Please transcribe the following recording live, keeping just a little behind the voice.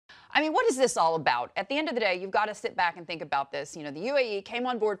I mean, what is this all about? At the end of the day, you've got to sit back and think about this. You know, the UAE came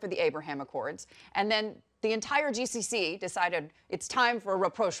on board for the Abraham Accords, and then the entire GCC decided it's time for a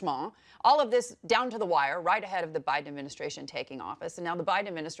rapprochement. All of this down to the wire, right ahead of the Biden administration taking office. And now the Biden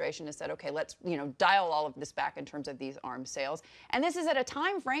administration has said, okay, let's, dial all of this back in terms of these arms sales. And this is at a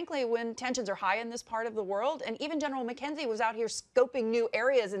time, frankly, when tensions are high in this part of the world. And even General McKenzie was out here scoping new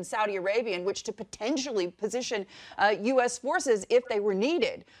areas in Saudi Arabia in which to potentially position U.S. forces if they were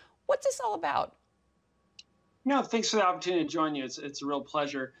needed. What's this all about? No, thanks for the opportunity to join you. It's a real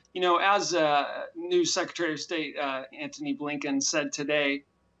pleasure. As new Secretary of State Antony Blinken said today,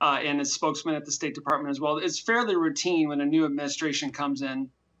 and as spokesman at the State Department as well, it's fairly routine when a new administration comes in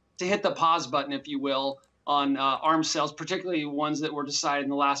to hit the pause button, if you will, on arms sales, particularly ones that were decided in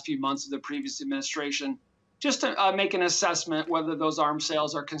the last few months of the previous administration, just to make an assessment whether those arms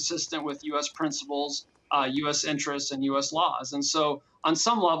sales are consistent with U.S. principles, U.S. interests, and U.S. laws. And so on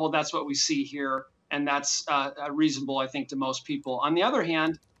some level, that's what we see here. And that's reasonable, I think, to most people. On the other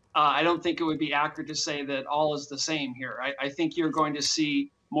hand, I don't think it would be accurate to say that all is the same here. I think you're going to see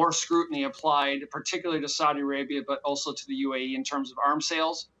more scrutiny applied, particularly to Saudi Arabia, but also to the UAE in terms of arms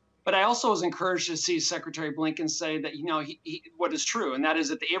sales. But I also was encouraged to see Secretary Blinken say that, what is true, and that is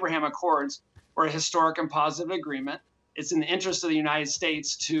that the Abraham Accords were a historic and positive agreement. It's in the interest of the United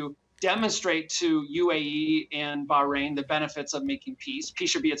States to demonstrate to UAE and Bahrain the benefits of making peace.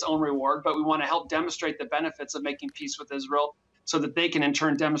 Peace should be its own reward, but we want to help demonstrate the benefits of making peace with Israel so that they can in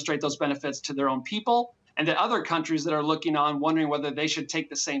turn demonstrate those benefits to their own people, and that other countries that are looking on wondering whether they should take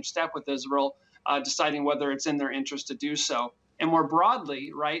the same step with Israel, deciding whether it's in their interest to do so. And more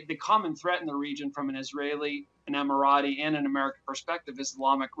broadly, right, the common threat in the region from an Israeli, an Emirati, and an American perspective is the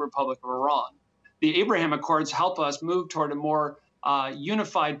Islamic Republic of Iran. The Abraham Accords help us move toward a more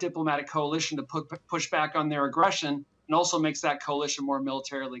unified diplomatic coalition to push back on their aggression, and also makes that coalition more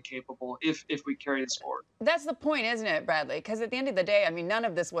militarily capable if we carry this forward. That's the point, isn't it, Bradley? Because at the end of the day, I mean, none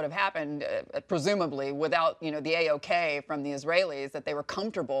of this would have happened, presumably, without, the AOK from the Israelis, that they were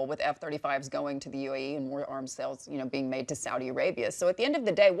comfortable with F-35s going to the UAE and more arms sales, being made to Saudi Arabia. So at the end of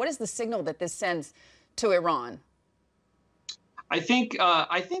the day, what is the signal that this sends to Iran? I think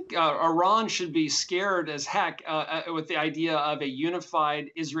Iran should be scared as heck with the idea of a unified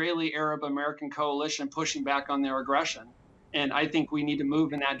Israeli-Arab-American coalition pushing back on their aggression. And I think we need to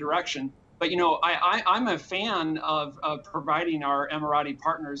move in that direction. But, I'm a fan of providing our Emirati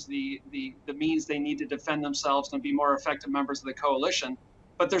partners the means they need to defend themselves and be more effective members of the coalition.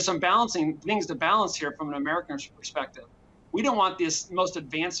 But there's some balancing things to balance here from an American perspective. We don't want this most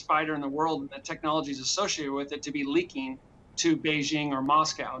advanced fighter in the world and the technologies associated with it to be leaking to Beijing or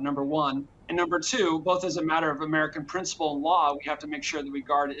Moscow, number one. And number two, both as a matter of American principle and law, we have to make sure that we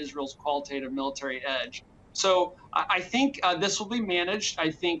guard Israel's qualitative military edge. So I think this will be managed.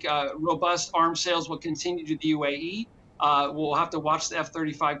 I think robust arms sales will continue to the UAE. We'll have to watch the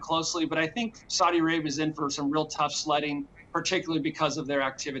F-35 closely, but I think Saudi Arabia is in for some real tough sledding, particularly because of their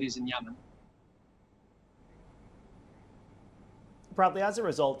activities in Yemen. Bradley, as a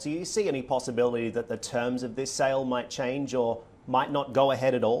result, do you see any possibility that the terms of this sale might change or might not go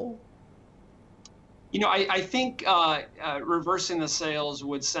ahead at all? I think reversing the sales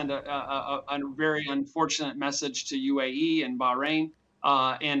would send a very unfortunate message to UAE and Bahrain.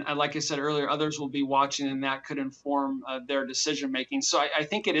 And like I said earlier, others will be watching, and that could inform their decision making. So I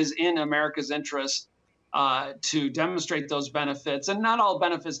think it is in America's interest to demonstrate those benefits. And not all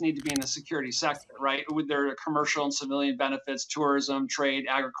benefits need to be in the security sector, right? There are commercial and civilian benefits, tourism, trade,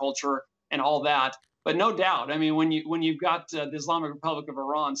 agriculture, and all that. But no doubt, I mean, when you've got the Islamic Republic of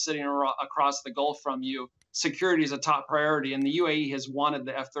Iran sitting across the Gulf from you, security is a top priority. And the UAE has wanted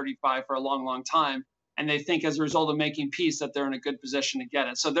the F-35 for a long, long time. And they think as a result of making peace that they're in a good position to get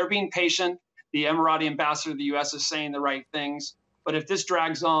it. So they're being patient. The Emirati ambassador to the U.S. is saying the right things. But if this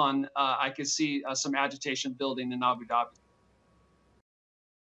drags on, I could see some agitation building in Abu Dhabi.